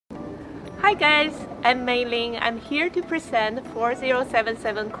Hi guys, I'm Mei Ling. I'm here to present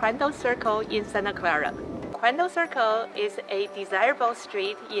 4077 Crandall Circle in Santa Clara. Crandall Circle is a desirable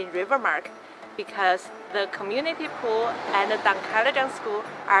street in Rivermark because the community pool and the Clara School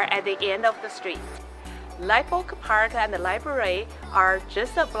are at the end of the street. Live Oak Park and the library are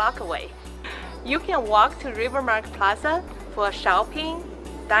just a block away. You can walk to Rivermark Plaza for shopping,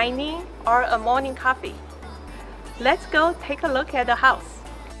 dining, or a morning coffee. Let's go take a look at the house.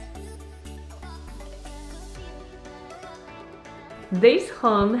 This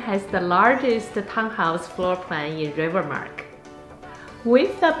home has the largest townhouse floor plan in Rivermark.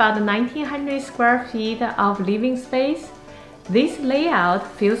 With about 1,900 square feet of living space, this layout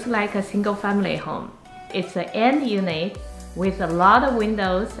feels like a single-family home. It's an end unit with a lot of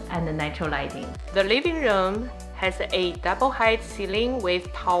windows and natural lighting. The living room has a double-height ceiling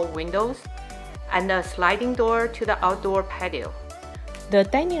with tall windows and a sliding door to the outdoor patio. The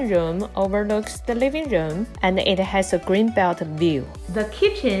dining room overlooks the living room and it has a greenbelt view. The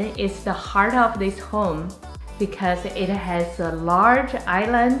kitchen is the heart of this home because it has a large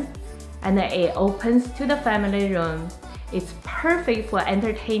island and it opens to the family room. It's perfect for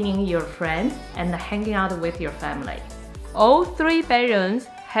entertaining your friends and hanging out with your family. All 3 bedrooms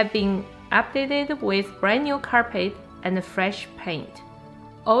have been updated with brand new carpet and fresh paint.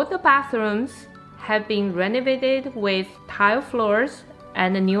 All the bathrooms have been renovated with tile floors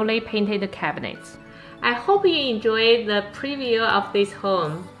and newly painted cabinets. I hope you enjoyed the preview of this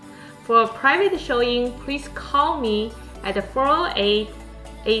home. For a private showing, please call me at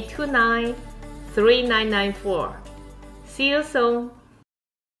 408-829-3994. See you soon!